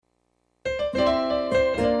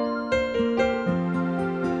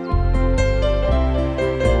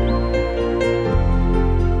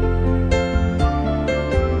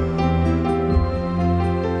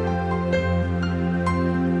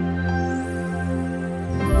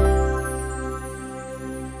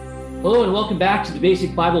Hello and welcome back to the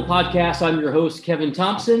Basic Bible Podcast. I'm your host, Kevin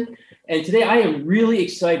Thompson. And today I am really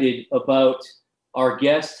excited about our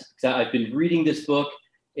guest. I've been reading this book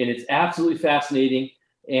and it's absolutely fascinating.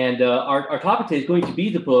 And our topic today is going to be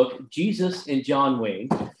the book, Jesus and John Wayne.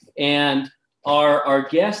 And our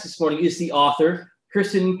guest this morning is the author,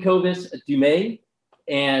 Kristen Kovis-Dumais.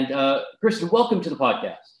 And Kristen, welcome to the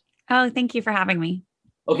podcast. Oh, thank you for having me.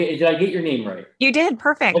 Okay, did I get your name right? You did.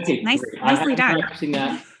 Perfect. Okay, nicely I'm done. practicing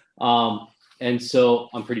that. And so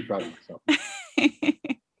I'm pretty proud of myself.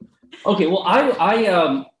 Okay, well,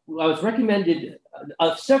 I was recommended,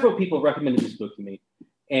 several people recommended this book to me,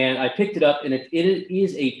 and I picked it up, and it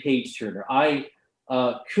is a page turner. I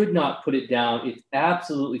could not put it down. It's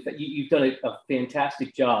absolutely, you've done a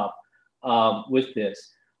fantastic job with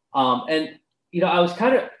this. And, I was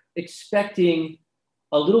kind of expecting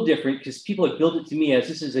a little different because people had built it to me as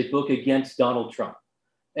this is a book against Donald Trump.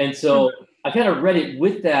 And so I kind of read it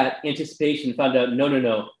with that anticipation and found out,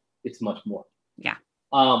 no, it's much more. Yeah.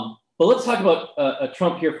 But let's talk about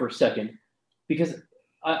Trump here for a second, because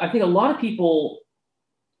I think a lot of people,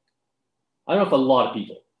 I don't know if a lot of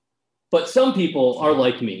people, but some people are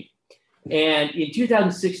like me. And in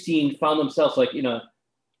 2016 found themselves like in a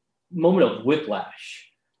moment of whiplash.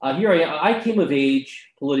 Here I am. I came of age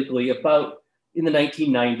politically about in the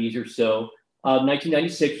 1990s or so.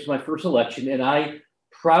 1996 was my first election, and I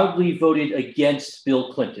proudly voted against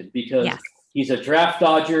Bill Clinton because he's a draft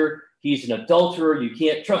dodger. He's an adulterer. You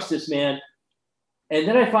can't trust this man. And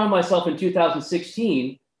then I found myself in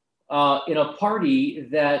 2016 in a party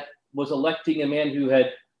that was electing a man who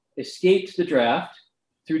had escaped the draft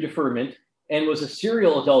through deferment and was a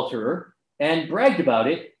serial adulterer and bragged about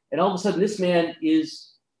it. And all of a sudden, this man is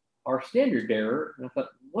our standard bearer. And I thought,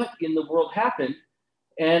 what in the world happened?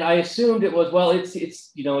 And I assumed it was, well, it's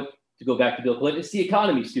to go back to Bill Clinton, it's the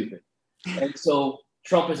economy, stupid. And so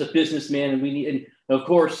Trump is a businessman, and we need, and of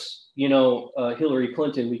course, Hillary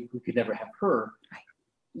Clinton, we could never have her. Right.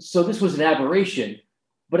 So this was an aberration.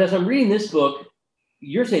 But as I'm reading this book,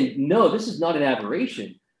 you're saying, no, this is not an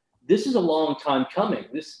aberration. This is a long time coming.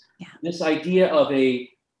 This idea of a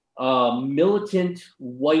militant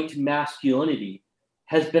white masculinity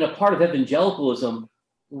has been a part of evangelicalism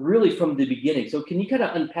really from the beginning. So can you kind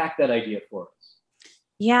of unpack that idea for us?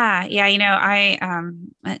 Yeah. I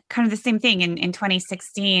kind of the same thing in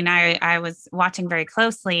 2016. I was watching very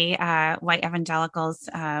closely white evangelicals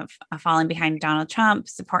falling behind Donald Trump,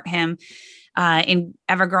 support him in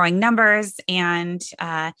ever-growing numbers. And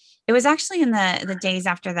it was actually in the days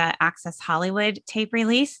after the Access Hollywood tape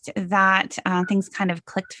released that things kind of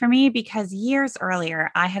clicked for me, because years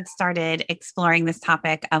earlier, I had started exploring this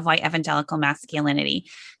topic of white evangelical masculinity.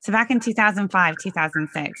 So back in 2005,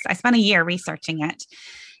 2006, I spent a year researching it.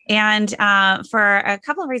 And for a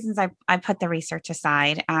couple of reasons, I put the research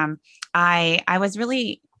aside. I was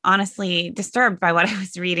really honestly disturbed by what I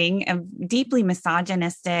was reading, deeply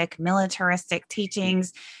misogynistic, militaristic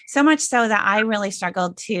teachings, so much so that I really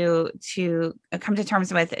struggled to come to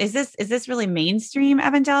terms with, is this really mainstream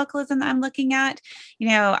evangelicalism that I'm looking at?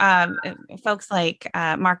 Folks like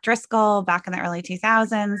Mark Driscoll back in the early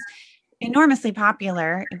 2000s, enormously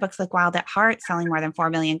popular, books like Wild at Heart, selling more than 4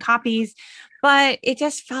 million copies, but it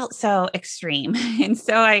just felt so extreme. And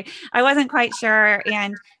so I wasn't quite sure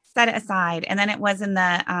and set it aside. And then it was in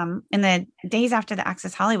the days after the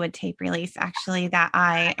Access Hollywood tape release, actually, that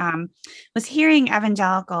I was hearing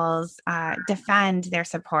evangelicals defend their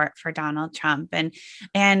support for Donald Trump.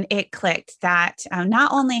 And it clicked that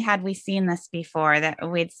not only had we seen this before,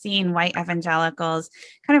 that we'd seen white evangelicals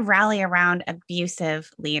kind of rally around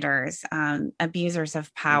abusive leaders, abusers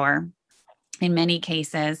of power in many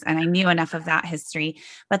cases. And I knew enough of that history,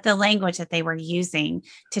 but the language that they were using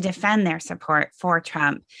to defend their support for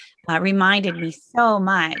Trump reminded me so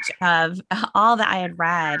much of all that I had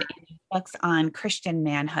read in books on Christian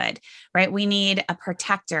manhood, right? We need a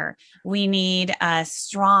protector. We need a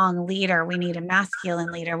strong leader. We need a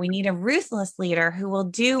masculine leader. We need a ruthless leader who will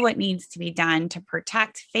do what needs to be done to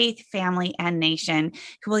protect faith, family, and nation,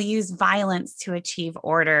 who will use violence to achieve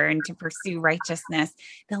order and to pursue righteousness.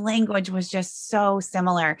 The language was just so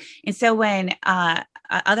similar. And so when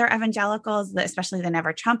other evangelicals, especially the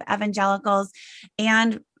Never Trump evangelicals,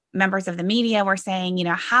 and members of the media were saying,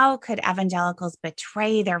 how could evangelicals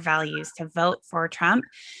betray their values to vote for Trump?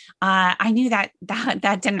 I knew that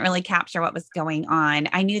didn't really capture what was going on.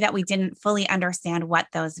 I knew that we didn't fully understand what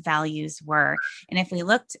those values were. And if we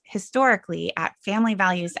looked historically at family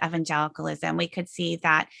values evangelicalism, we could see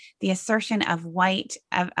that the assertion of white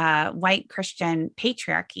Christian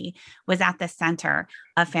patriarchy was at the center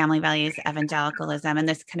of family values evangelicalism and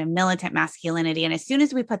this kind of militant masculinity. And as soon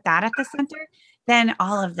as we put that at the center, then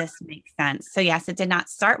all of this makes sense. So yes, it did not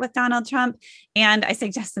start with Donald Trump. And I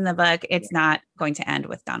suggest in the book, it's not going to end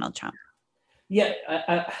with Donald Trump. Yeah,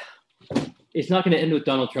 it's not going to end with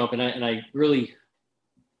Donald Trump. And I really,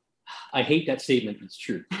 I hate that statement. It's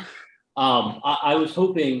true. I was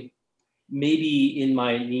hoping maybe in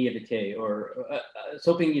my naivete, or I was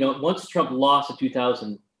hoping, once Trump lost the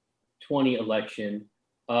 2020 election,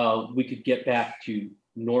 we could get back to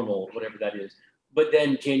normal, whatever that is. But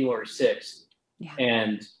then January 6th,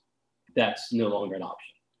 and that's no longer an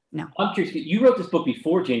option. No. I'm curious, you wrote this book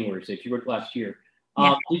before January 6th. You wrote it last year.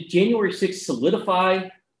 Did January 6th solidify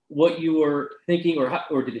what you were thinking,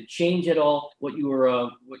 or did it change at all what you were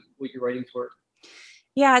what your writings were?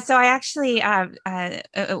 Yeah, so I actually,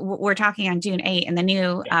 we're talking on June 8th, and the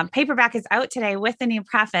new paperback is out today with the new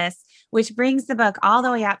preface, which brings the book all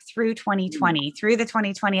the way up through 2020, through the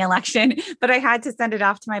 2020 election. But I had to send it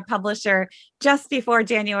off to my publisher just before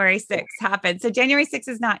January 6th happened. So January 6th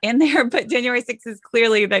is not in there, but January 6th is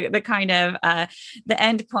clearly the kind of the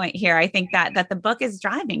end point here. I think that the book is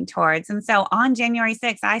driving towards. And so on January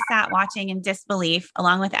 6th, I sat watching in disbelief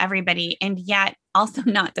along with everybody, and yet also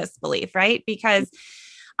not disbelief, right? Because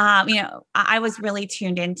I was really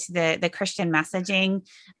tuned into the Christian messaging,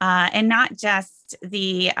 and not just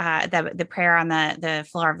the prayer on the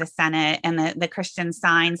floor of the Senate and the Christian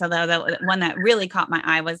signs. Although the one that really caught my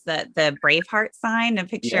eye was the Braveheart sign, a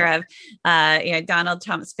picture of Donald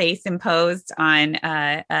Trump's face imposed on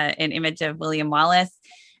an image of William Wallace,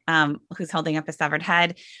 who's holding up a severed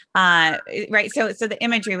head, right? So the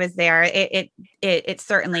imagery was there. It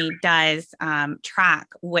certainly does track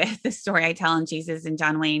with the story I tell in Jesus and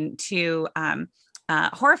John Wayne to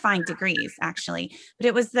horrifying degrees, actually. But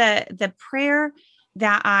it was the prayer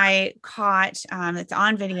that I caught. It's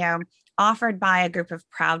on video, offered by a group of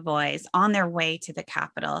Proud Boys on their way to the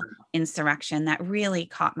Capitol insurrection, that really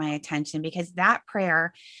caught my attention, because that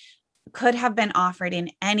prayer could have been offered in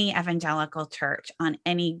any evangelical church on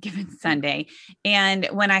any given Sunday. And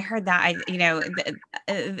when I heard that,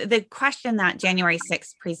 the question that January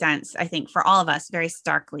 6th presents, I think for all of us very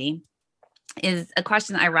starkly, is a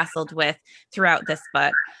question I wrestled with throughout this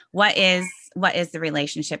book. What is the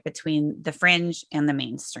relationship between the fringe and the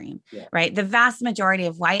mainstream, right? The vast majority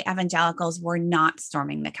of white evangelicals were not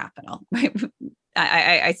storming the Capitol. Right?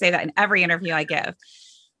 I say that in every interview I give.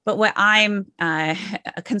 But what I'm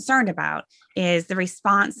concerned about is the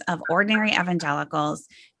response of ordinary evangelicals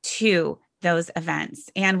to those events.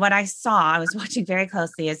 And what I was watching very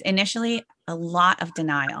closely, is initially a lot of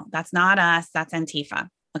denial. That's not us, that's Antifa.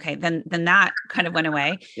 Okay, then that kind of went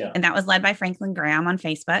away. Yeah. And that was led by Franklin Graham on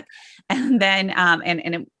Facebook. And then,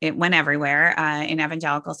 it went everywhere in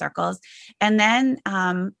evangelical circles. And then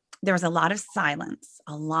there was a lot of silence.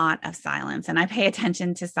 And I pay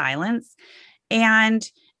attention to silence. And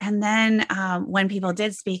then when people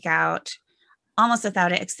did speak out, almost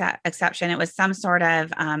without exception, it was some sort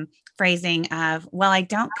of phrasing of, well, I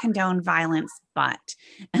don't condone violence, but,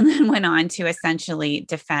 and then went on to essentially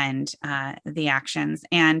defend the actions.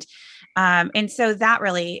 And so that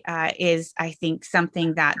really is, I think,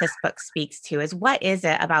 something that this book speaks to, is what is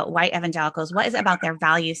it about white evangelicals? What is it about their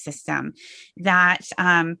value system that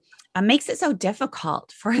makes it so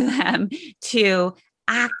difficult for them to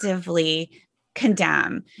actively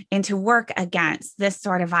condemn and to work against this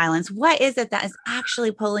sort of violence? What is it that is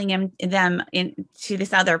actually pulling them into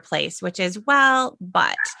this other place, which is, well,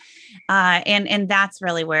 but, and that's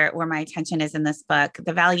really where my attention is in this book.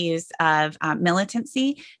 The values of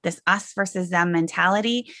militancy, this us versus them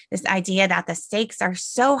mentality, this idea that the stakes are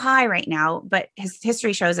so high right now, but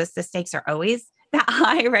history shows us the stakes are always that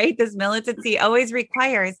high, right? This militancy always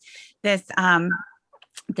requires this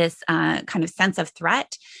kind of sense of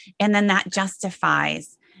threat. And then that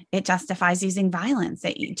justifies using violence.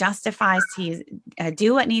 It justifies to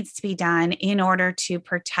do what needs to be done in order to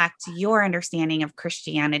protect your understanding of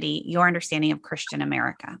Christianity, your understanding of Christian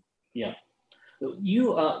America. Yeah.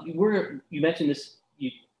 You mentioned this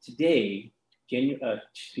today, June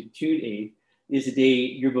 8th, is the day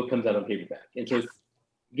your book comes out on paperback. And so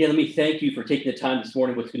again, let me thank you for taking the time this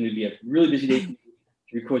morning, what's going to be a really busy day to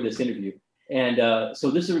record this interview. And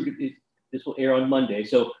so this will air on Monday.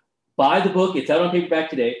 So buy the book. It's out on paperback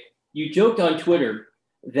today. You joked on Twitter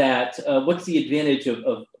that what's the advantage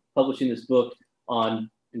of publishing this book in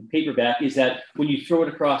paperback is that when you throw it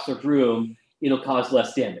across the room, it'll cause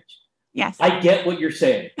less damage. Yes. I get what you're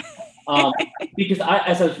saying. Because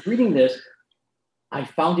as I was reading this, I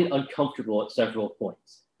found it uncomfortable at several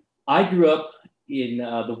points. I grew up in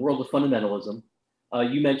the world of fundamentalism.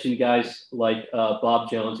 You mentioned guys like Bob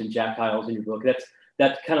Jones and Jack Hyles in your book.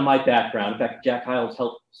 That's kind of my background. In fact, Jack Hyles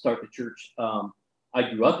helped start the church I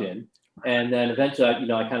grew up in. And then eventually,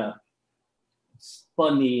 I kind of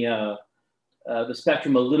spun the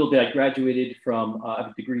spectrum a little bit. I graduated from, I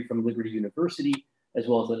have a degree from Liberty University, as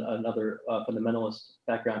well as another fundamentalist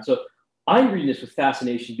background. So I'm reading this with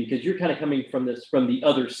fascination because you're kind of coming from the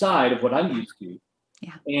other side of what I'm used to.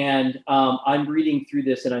 Yeah. And I'm reading through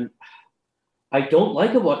this, and I don't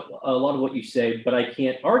like a lot of what you say, but I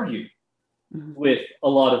can't argue with a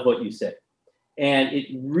lot of what you say. And it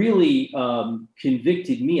really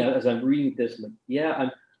convicted me as I'm reading this. Like, yeah,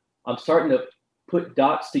 I'm starting to put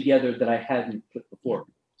dots together that I hadn't put before.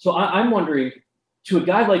 So I'm wondering, to a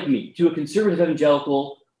guy like me, to a conservative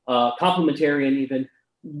evangelical, complementarian even,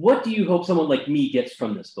 what do you hope someone like me gets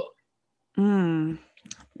from this book?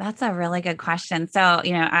 That's a really good question. So,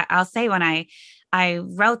 I'll say when I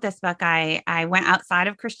wrote this book, I went outside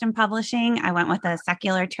of Christian publishing. I went with a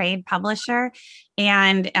secular trade publisher.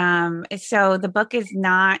 And so the book is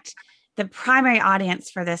not, the primary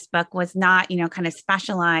audience for this book was not, kind of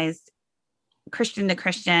specialized Christian to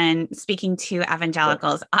Christian, speaking to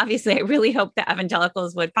evangelicals. Obviously, I really hope that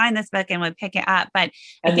evangelicals would find this book and would pick it up. But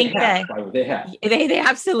I think they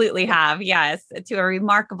absolutely have, yes, to a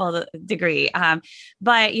remarkable degree.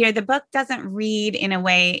 But the book doesn't read in a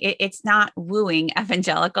way, it's not wooing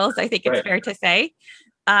evangelicals. I think it's fair to say.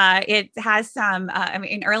 It has some,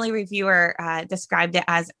 an early reviewer described it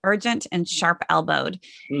as urgent and sharp elbowed.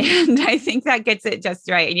 And I think that gets it just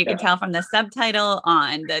right. And you can tell from the subtitle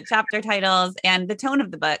on the chapter titles and the tone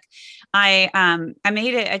of the book. I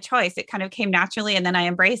made it a choice. It kind of came naturally. And then I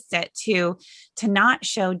embraced it to not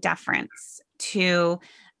show deference to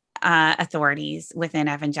authorities within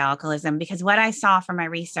evangelicalism, because what I saw from my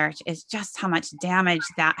research is just how much damage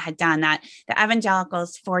that had done, that the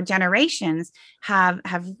evangelicals for generations have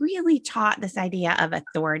really taught this idea of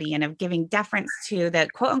authority and of giving deference to the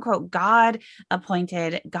quote unquote God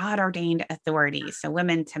appointed, God ordained authorities. So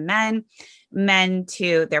women to men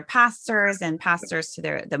to their pastors, and pastors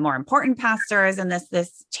to the more important pastors, and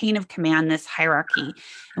this chain of command, this hierarchy.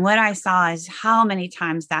 And what I saw is how many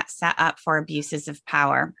times that set up for abuses of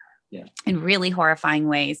power. In really horrifying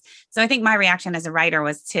ways. So I think my reaction as a writer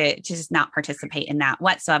was to just not participate in that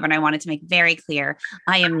whatsoever. And I wanted to make very clear,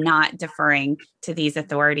 I am not deferring to these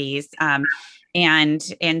authorities. And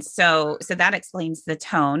so that explains the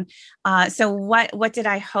tone. So what did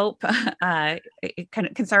I hope kind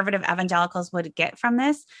of conservative evangelicals would get from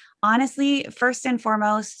this? Honestly, first and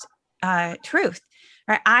foremost, truth.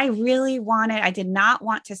 Right? I did not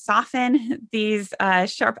want to soften these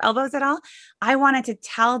sharp elbows at all. I wanted to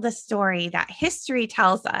tell the story that history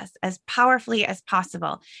tells us as powerfully as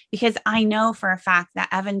possible, because I know for a fact that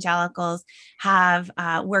evangelicals have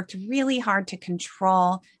worked really hard to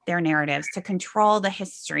control their narratives, to control the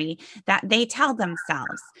history that they tell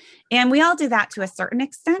themselves. And we all do that to a certain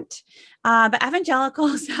extent. But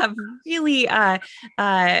evangelicals have really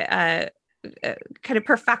kind of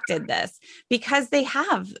perfected this, because they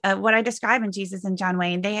have what I describe in Jesus and John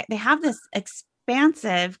Wayne. They have this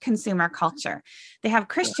expansive consumer culture. They have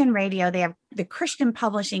Christian radio. They have the Christian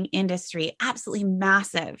publishing industry, absolutely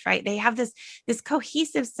massive, right? They have this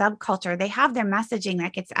cohesive subculture. They have their messaging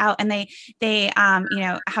that gets out, and they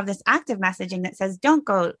have this active messaging that says, don't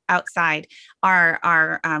go outside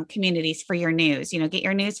our communities for your news. Get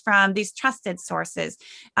your news from these trusted sources.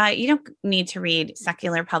 You don't need to read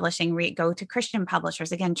secular publishing. Go to Christian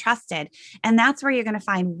publishers, again, trusted. And that's where you're going to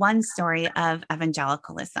find one story of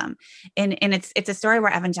evangelicalism. And it's a story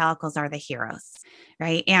where evangelicals are the heroes,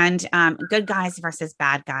 right? And good guys versus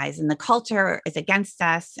bad guys. And the culture is against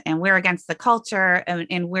us, and we're against the culture,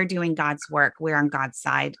 and we're doing God's work. We're on God's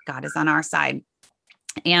side. God is on our side.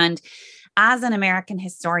 And as an American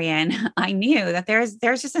historian, I knew that there's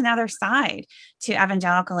just another side to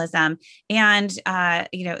evangelicalism. And,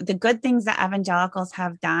 the good things that evangelicals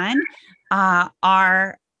have done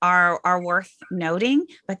are worth noting,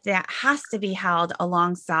 but that has to be held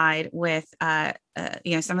alongside with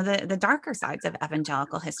some of the darker sides of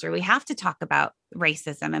evangelical history. We have to talk about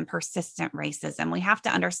racism and persistent racism. We have to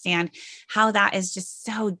understand how that is just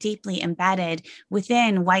so deeply embedded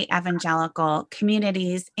within white evangelical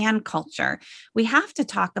communities and culture. We have to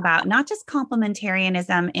talk about not just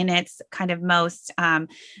complementarianism in its kind of most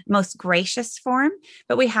gracious form,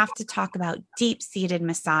 but we have to talk about deep-seated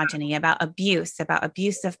misogyny, about abuse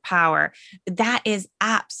of power. That is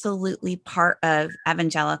absolutely part of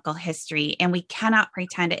evangelical history, and we cannot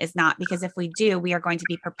pretend it is not, because if we do, we are going to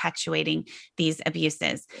be perpetuating these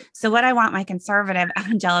abuses. So what I want my conservative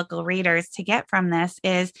evangelical readers to get from this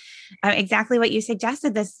is exactly what you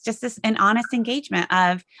suggested, an honest engagement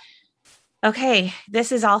of, okay,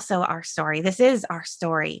 this is also our story. This is our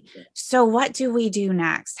story. So what do we do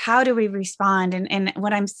next? How do we respond? And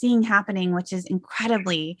what I'm seeing happening, which is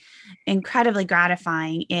incredibly, incredibly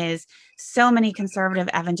gratifying, is so many conservative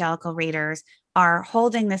evangelical readers are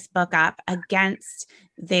holding this book up against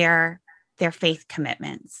their faith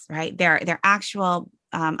commitments, right? Their actual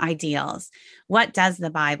ideals. What does the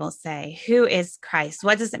Bible say? Who is Christ?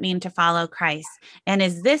 What does it mean to follow Christ? And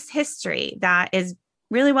is this history that is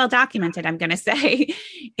really well documented, I'm going to say,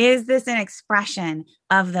 is this an expression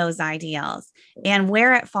of those ideals? And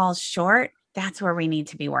where it falls short, that's where we need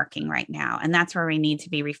to be working right now. And that's where we need to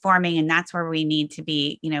be reforming. And that's where we need to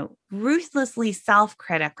be, ruthlessly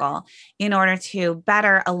self-critical in order to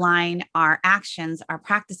better align our actions, our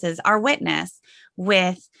practices, our witness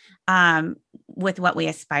with what we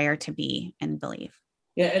aspire to be and believe.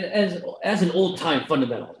 Yeah, and as an old-time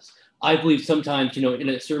fundamentalist, I believe sometimes, in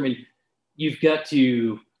a sermon, you've got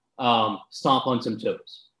to stomp on some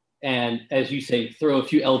toes. And as you say, throw a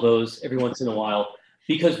few elbows every once in a while,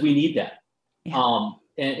 because we need that. Yeah.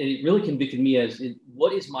 And it really convicted me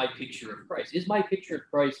what is my picture of Christ? Is my picture of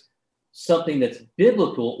Christ something that's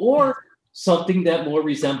biblical, or something that more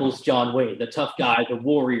resembles John Wayne, the tough guy, the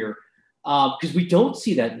warrior? Because we don't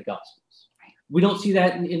see that in the Gospels. Right. We don't see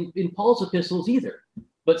that in Paul's epistles either.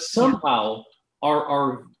 But somehow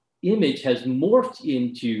our image has morphed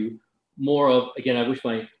into more of, again, I wish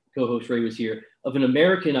my co-host Ray was here, of an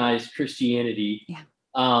Americanized Christianity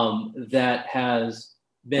that has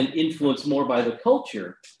been influenced more by the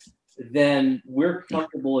culture than we're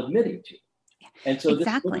comfortable admitting to. And so this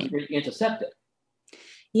book is very antiseptic.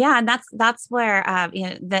 Yeah, and that's where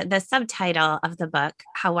the subtitle of the book,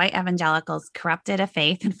 How White Evangelicals Corrupted a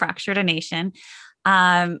Faith and Fractured a Nation.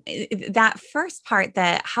 That first part,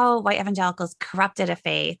 that how white evangelicals corrupted a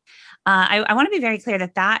faith, I want to be very clear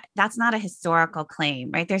that's not a historical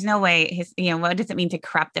claim, right? There's no way what does it mean to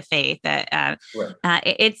corrupt a faith?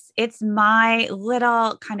 It's my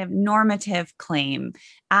little kind of normative claim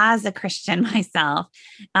as a Christian myself,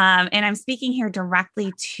 and I'm speaking here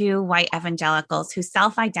directly to white evangelicals who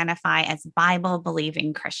self-identify as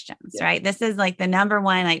Bible-believing Christians, right? This is like the number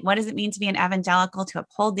one, like, what does it mean to be an evangelical? To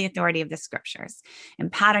uphold the authority of the Scriptures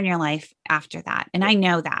and pattern your life after that. And I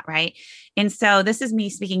know that, right? And so this is me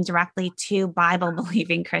speaking directly to Bible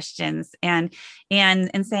believing Christians and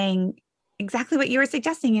saying exactly what you were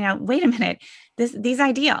suggesting. Wait a minute, these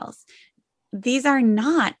ideals, these are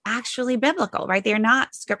not actually biblical, right? They're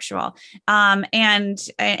not scriptural. And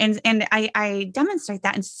I demonstrate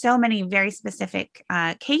that in so many very specific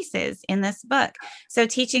cases in this book. So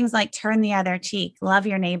teachings like turn the other cheek, love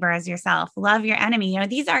your neighbor as yourself, love your enemy,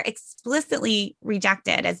 these are explicitly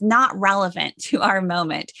rejected as not relevant to our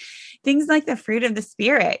moment. Things like the fruit of the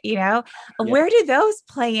Spirit, where do those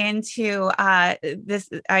play into this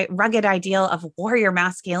rugged ideal of warrior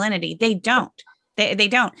masculinity? They don't. They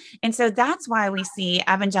don't. And so that's why we see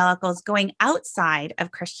evangelicals going outside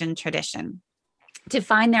of Christian tradition to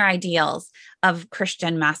find their ideals of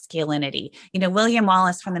Christian masculinity. William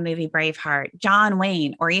Wallace from the movie Braveheart, John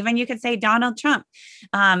Wayne, or even you could say Donald Trump.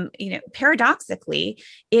 Paradoxically,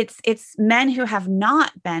 it's men who have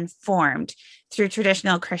not been formed through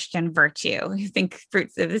traditional Christian virtue. You think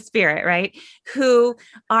fruits of the Spirit, right? Who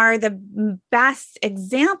are the best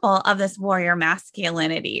example of this warrior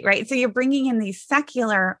masculinity, right? So you're bringing in these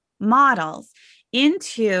secular models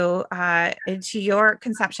into your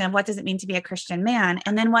conception of what does it mean to be a Christian man.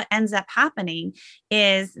 And then what ends up happening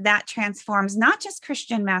is that transforms not just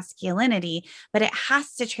Christian masculinity, but it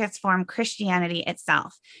has to transform Christianity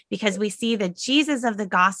itself, because we see the Jesus of the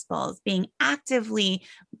Gospels being actively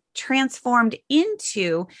transformed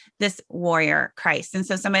into this warrior Christ. And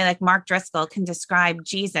so somebody like Mark Driscoll can describe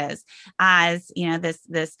Jesus as,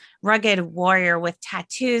 this rugged warrior with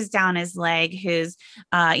tattoos down his leg, who's,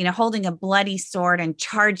 holding a bloody sword and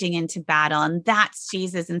charging into battle. And that's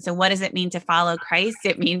Jesus. And so what does it mean to follow Christ?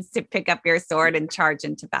 It means to pick up your sword and charge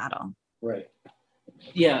into battle. Right.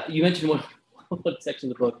 Yeah. You mentioned one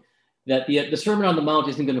section of the book that the Sermon on the Mount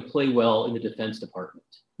isn't going to play well in the Defense Department.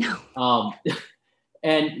 No.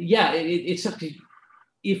 And it's something.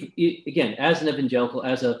 Again, as an evangelical,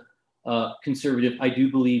 as a conservative, I do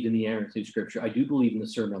believe in the inerrancy of Scripture. I do believe in the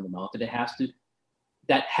Sermon on the Mount.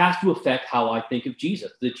 That has to affect how I think of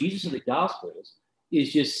Jesus. The Jesus of the Gospels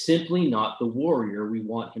is just simply not the warrior we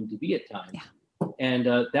want him to be at times,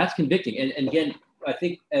 and that's convicting. And again, I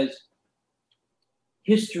think as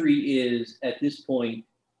history is at this point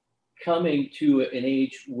coming to an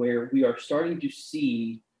age where we are starting to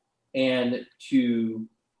see and to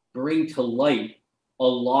bring to light a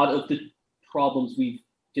lot of the problems we've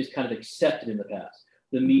just kind of accepted in the past.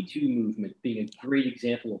 The Me Too movement being a great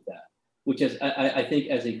example of that. which is, I think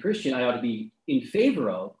as a Christian, I ought to be in favor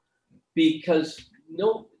of, because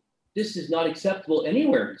no, this is not acceptable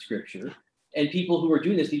anywhere in Scripture, and people who are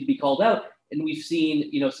doing this need to be called out. And we've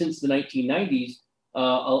seen, since the 1990s, a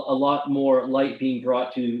lot more light being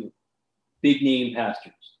brought to big name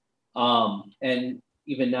pastors. And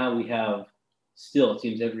even now we have still, it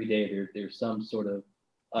seems every day there's some sort of,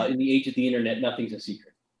 in the age of the internet, nothing's a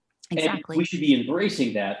secret. Exactly. And we should be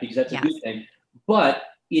embracing that, because that's a good thing. But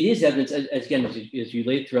it is evidence, as you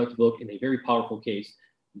laid throughout the book in a very powerful case,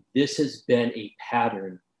 this has been a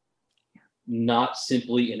pattern, not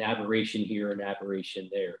simply an aberration here, an aberration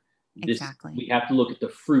there. Exactly. We have to look at the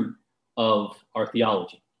fruit of our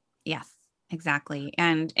theology. Yes, exactly.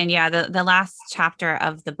 And yeah, the last chapter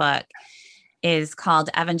of the book is called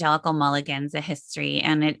Evangelical Mulligans, a History.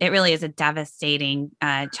 And it really is a devastating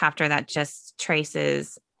chapter that just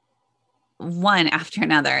traces one after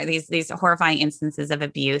another, these horrifying instances of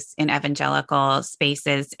abuse in evangelical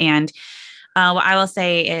spaces. And what I will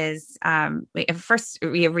say is, first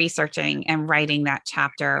researching and writing that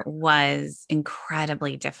chapter was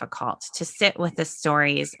incredibly difficult, to sit with the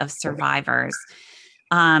stories of survivors,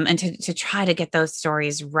 and to try to get those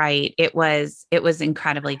stories right. It was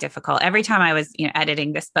incredibly difficult. Every time I was,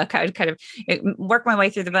 editing this book, I would kind of work my way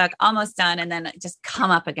through the book, almost done, and then just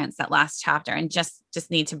come up against that last chapter and just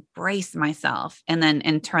need to brace myself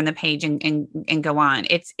and turn the page and go on.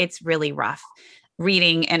 It's really rough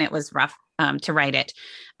reading, and it was rough to write it.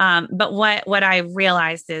 But what I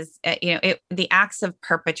realized is, the acts of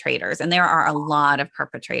perpetrators, and there are a lot of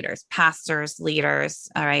perpetrators, pastors, leaders,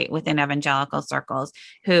 all right, within evangelical circles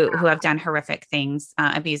who have done horrific things,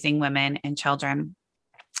 abusing women and children,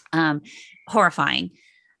 horrifying.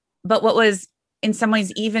 But what was in some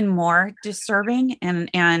ways even more disturbing,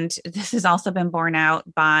 and this has also been borne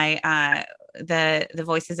out by the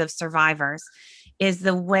voices of survivors, is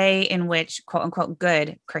the way in which, quote unquote,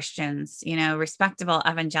 good Christians, respectable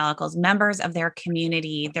evangelicals, members of their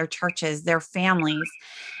community, their churches, their families,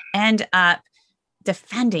 end up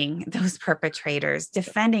defending those perpetrators,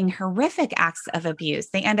 defending horrific acts of abuse.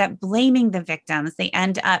 They end up blaming the victims. They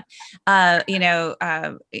end up,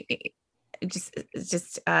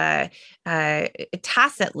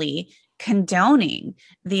 tacitly condoning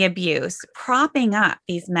the abuse, propping up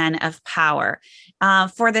these men of power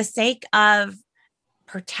for the sake of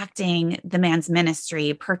protecting the man's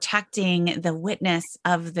ministry, protecting the witness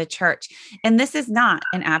of the church. And this is not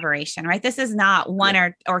an aberration, right? This is not one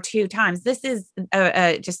or two times. This is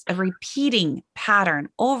just a repeating pattern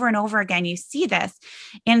over and over again. You see this.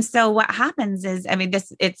 And so what happens is,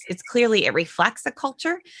 it's clearly, it reflects a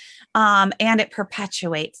culture, and it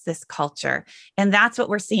perpetuates this culture. And that's what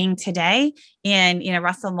we're seeing today in,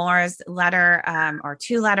 Russell Moore's letter, or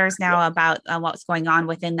two letters now, about what's going on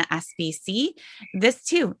within the SBC. This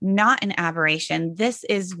too, not an aberration. This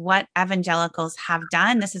is what evangelicals have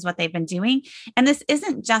done. This is what they've been doing. And this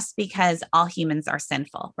isn't just because all humans are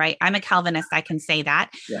sinful, right? I'm a Calvinist, I can say that.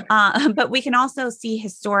 Yeah. But we can also see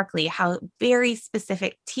historically how very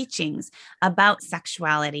specific teachings about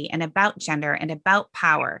sexuality and about gender and about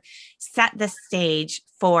power set the stage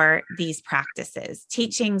for these practices.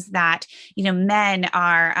 Teachings that, men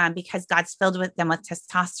are, because God's filled with them with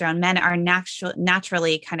testosterone, men are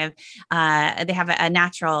naturally kind of, they have a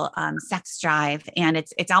natural sex drive, and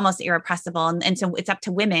it's almost irrepressible. And so it's up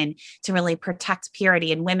to women to really protect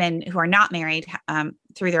purity, and women who are not married,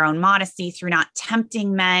 through their own modesty, through not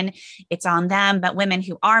tempting men, it's on them. But women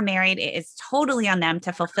who are married, it is totally on them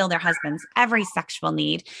to fulfill their husband's every sexual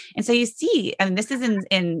need. And so you see, this is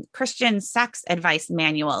in Christian sex advice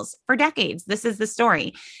manuals for decades. This is the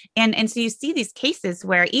story. And so you see these cases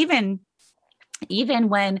where even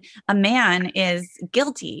when a man is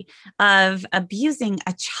guilty of abusing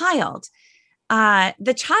a child,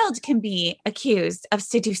 the child can be accused of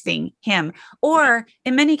seducing him, or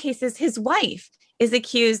in many cases, his wife is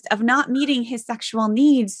accused of not meeting his sexual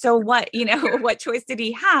needs. So what, what choice did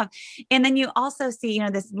he have? And then you also see,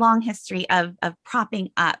 this long history of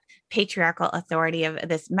propping up patriarchal authority, of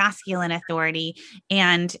this masculine authority,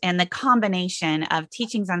 and the combination of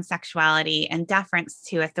teachings on sexuality and deference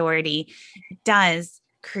to authority does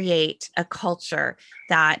create a culture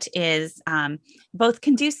that is both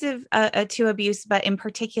conducive to abuse, but in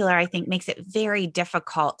particular, I think, makes it very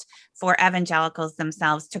difficult for evangelicals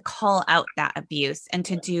themselves to call out that abuse and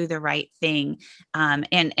to do the right thing.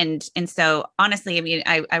 And so, honestly,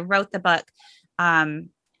 I wrote the book. I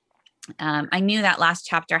knew that last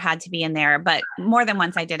chapter had to be in there, but more than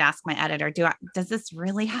once I did ask my editor, does this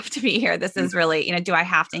really have to be here? This is really, do I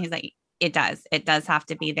have to? And he's like, it does have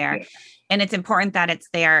to be there. Yeah. And it's important that it's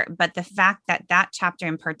there. But the fact that chapter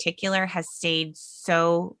in particular has stayed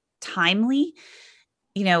so timely.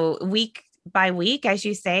 You know, week by week, as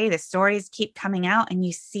you say, the stories keep coming out and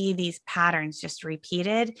you see these patterns just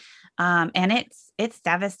repeated. And it's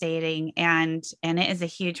devastating. And it is a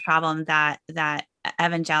huge problem that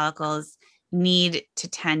evangelicals need to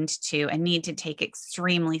tend to and need to take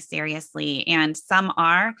extremely seriously. And some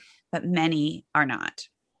are, but many are not.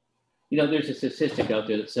 You know, there's a statistic out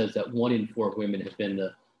there that says that 1 in 4 women have been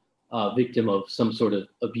the victim of some sort of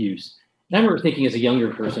abuse. And I remember thinking as a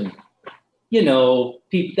younger person, you know,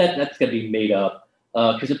 that's going to be made up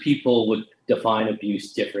because people would define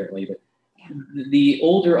abuse differently. But the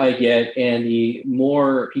older I get and the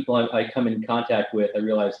more people I come in contact with, I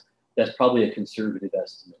realize that's probably a conservative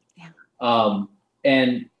estimate. Yeah.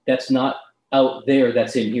 And that's not out there,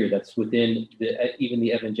 that's in here, that's within even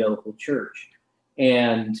the evangelical church.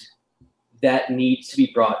 And that needs to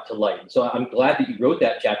be brought to light. So I'm glad that you wrote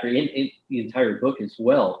that chapter in the entire book as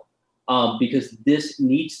well, because this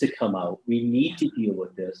needs to come out. We need to deal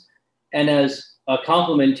with this. And as a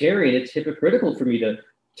complementarian, it's hypocritical for me to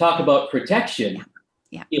talk about protection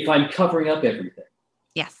if I'm covering up everything.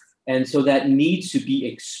 Yes. And so that needs to be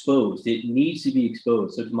exposed. It needs to be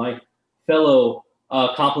exposed. So to my fellow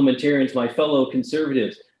complementarians, my fellow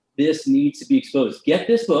conservatives, this needs to be exposed. Get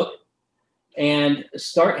this book and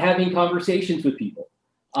start having conversations with people.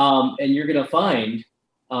 And you're going to find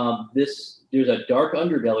there's a dark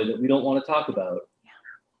underbelly that we don't want to talk about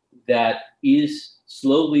that is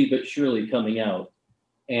slowly but surely coming out.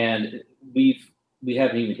 And we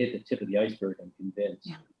haven't even hit the tip of the iceberg, I'm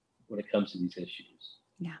convinced, when it comes to these issues.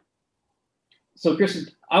 Yeah. So, Kristen,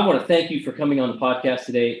 I want to thank you for coming on the podcast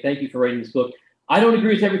today. Thank you for writing this book. I don't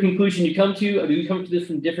agree with every conclusion you come to. I mean, we come to this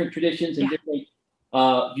from different traditions and different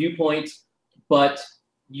viewpoints, but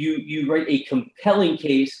you write a compelling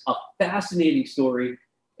case, a fascinating story,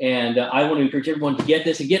 and I want to encourage everyone to get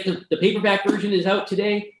this and get the paperback version is out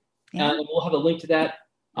today, and we'll have a link to that.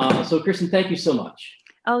 So, Kristen, thank you so much.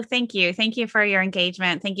 Oh, thank you. Thank you for your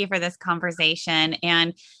engagement. Thank you for this conversation,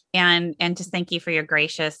 and just thank you for your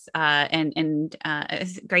gracious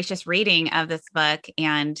gracious reading of this book,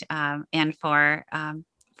 and for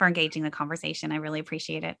engaging the conversation. I really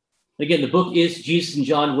appreciate it. Again, the book is Jesus and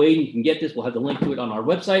John Wade. You can get this. We'll have the link to it on our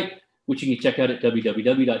website, which you can check out at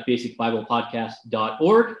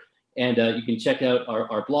www.basicbiblepodcast.org. And you can check out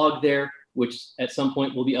our blog there, which at some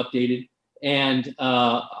point will be updated. And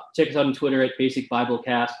check us out on Twitter at Basic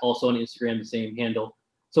Biblecast, also on Instagram, the same handle.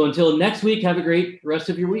 So until next week, have a great rest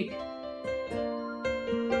of your week.